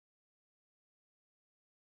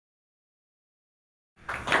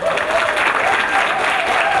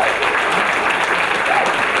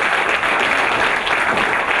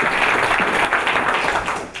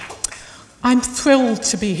thrilled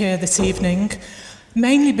to be here this evening,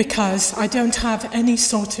 mainly because I don't have any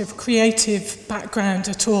sort of creative background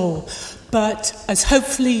at all. But as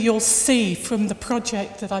hopefully you'll see from the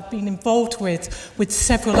project that I've been involved with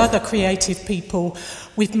several other creative people,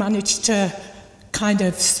 we've managed to kind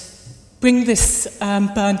of bring this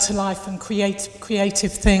burn to life and create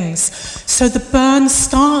creative things. So the burn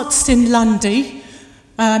starts in Dundee,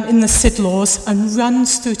 in the Sidlaws, and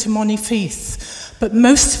runs through to Monteith. But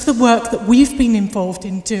most of the work that we've been involved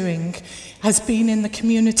in doing has been in the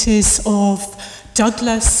communities of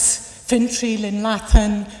Douglas, Fintry,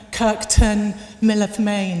 Linlathen, Kirkton, Mill of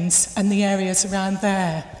Mains, and the areas around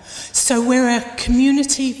there. So we're a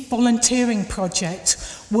community volunteering project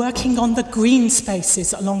working on the green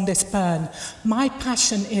spaces along this burn. My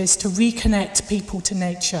passion is to reconnect people to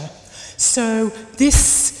nature. So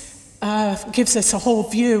this gives us a whole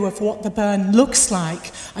view of what the burn looks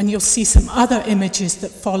like, and you'll see some other images that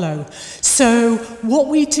follow. So what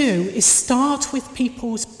we do is start with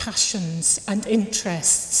people's passions and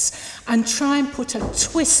interests and try and put a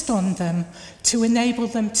twist on them to enable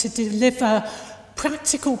them to deliver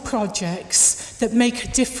practical projects that make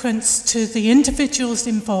a difference to the individuals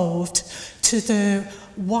involved, to the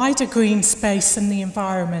wider green space and the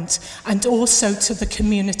environment, and also to the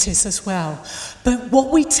communities as well. But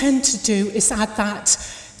what we tend to do is add that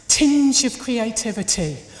tinge of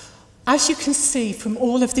creativity. As you can see from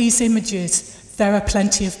all of these images, there are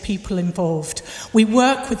plenty of people involved. We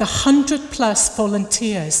work with 100+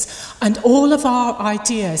 volunteers, and all of our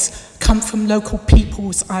ideas come from local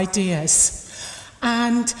people's ideas.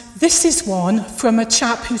 And this is one from a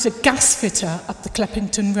chap who's a gas fitter up the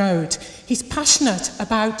Cleppington Road. He's passionate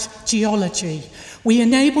about geology. We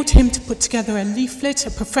enabled him to put together a leaflet,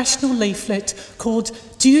 a professional leaflet, called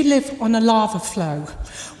Do You Live on a Lava Flow?,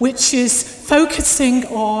 which is focusing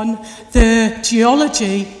on the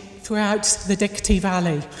geology throughout the Dighty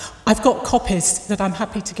Valley. I've got copies that I'm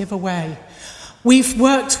happy to give away. We've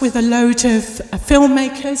worked with a load of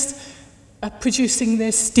filmmakers, producing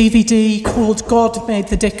this DVD called God Made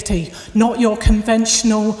the Dighty, not your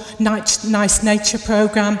conventional nice nature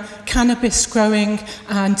program, cannabis growing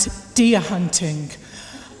and deer hunting.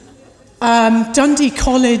 Dundee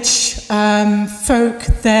College folk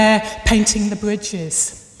there painting the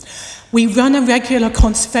bridges. We run a regular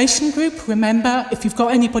conservation group. Remember, if you've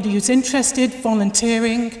got anybody who's interested,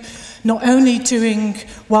 volunteering, not only doing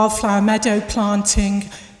wildflower meadow planting,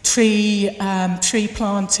 tree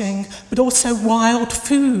planting, but also wild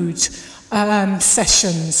food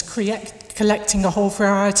sessions, collecting a whole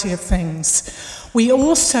variety of things. We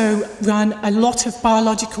also run a lot of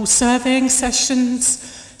biological surveying sessions,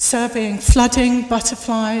 surveying flooding,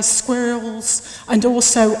 butterflies, squirrels, and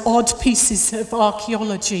also odd pieces of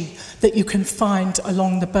archaeology that you can find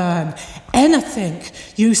along the burn. Anything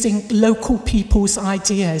using local people's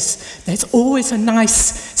ideas. There's always a nice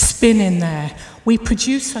spin in there. We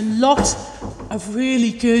produce a lot of really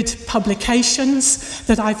good publications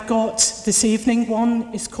that I've got this evening.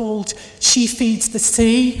 One is called She Feeds the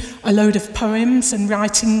Sea, a load of poems and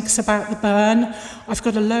writings about the burn. I've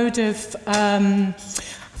got a load of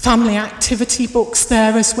family activity books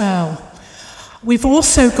there as well. We've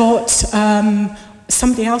also got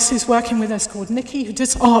somebody else who's working with us called Nikki, who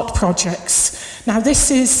does art projects. Now this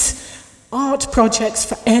is art projects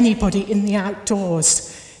for anybody in the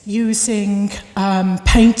outdoors, using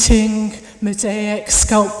painting, mosaic,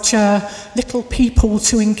 sculpture, little people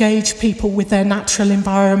to engage people with their natural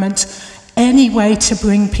environment, any way to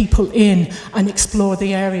bring people in and explore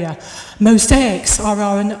the area. Mosaics are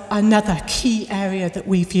another key area that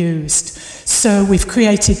we've used. So we've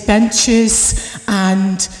created benches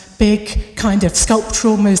and big kind of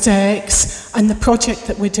sculptural mosaics, and the project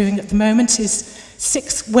that we're doing at the moment is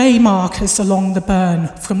 6 way markers along the burn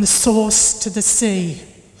from the source to the sea.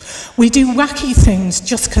 We do wacky things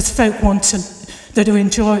just because folk want to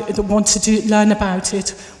learn about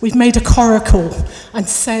it. We've made a coracle and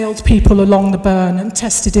sailed people along the burn and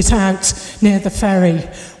tested it out near the ferry.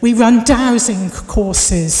 We run dowsing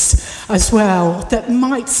courses as well that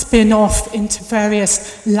might spin off into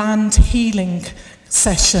various land healing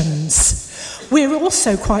sessions. We're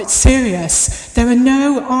also quite serious. There are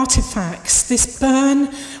no artifacts. This burn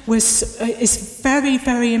is very,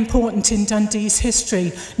 very important in Dundee's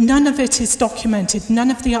history. None of it is documented. None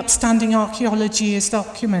of the upstanding archaeology is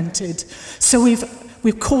documented. So we've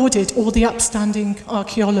recorded all the upstanding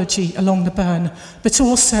archaeology along the burn, but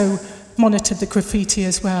also monitored the graffiti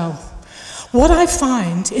as well. What I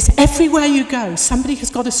find is everywhere you go, somebody has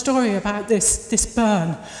got a story about this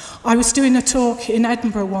burn. I was doing a talk in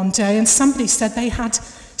Edinburgh one day and somebody said they had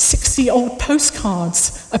 60 old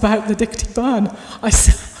postcards about the Dighty burn. I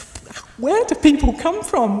said, where do people come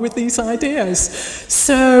from with these ideas?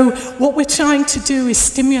 So what we're trying to do is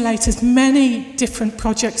stimulate as many different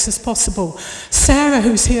projects as possible. Sarah,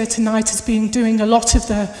 who's here tonight, has been doing a lot of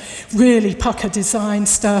the really Pecha design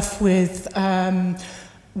stuff with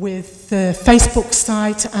the Facebook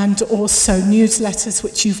site and also newsletters,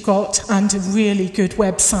 which you've got, and a really good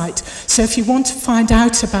website. So if you want to find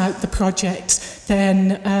out about the project,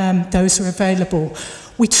 then those are available.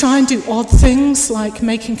 We try and do odd things like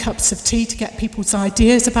making cups of tea to get people's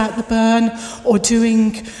ideas about the burn, or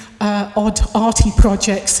doing odd arty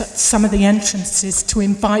projects at some of the entrances to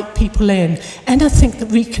invite people in. Anything that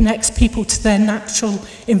reconnects people to their natural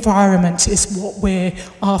environment is what we're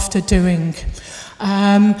after doing.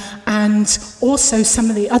 And also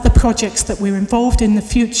some of the other projects that we're involved in the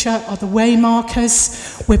future are the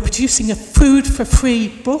Waymarkers. We're producing a food for free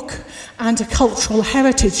book and a cultural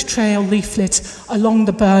heritage trail leaflet along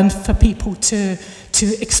the burn for people to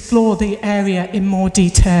explore the area in more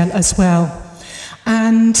detail as well.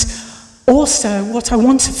 And also, what I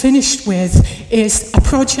want to finish with is a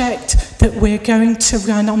project that we're going to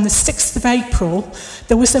run on the 6th of April.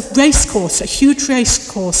 There was a racecourse, a huge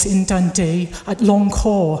racecourse in Dundee at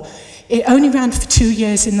Longhaugh. It only ran for 2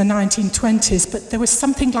 years in the 1920s, but there was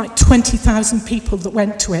something like 20,000 people that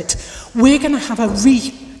went to it. We're going to have a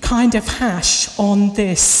kind of hash on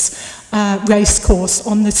this racecourse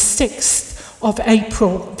on the 6th of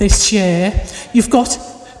April this year. You've got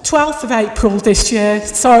 12th of April this year.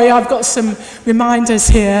 Sorry, I've got some reminders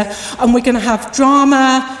here. And we're going to have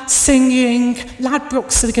drama, singing,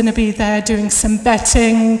 Ladbrokes are going to be there doing some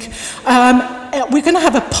betting. We're going to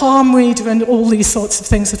have a palm reader and all these sorts of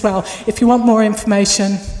things as well. If you want more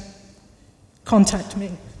information, contact me.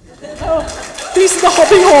 Oh, these are the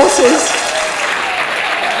hobby horses.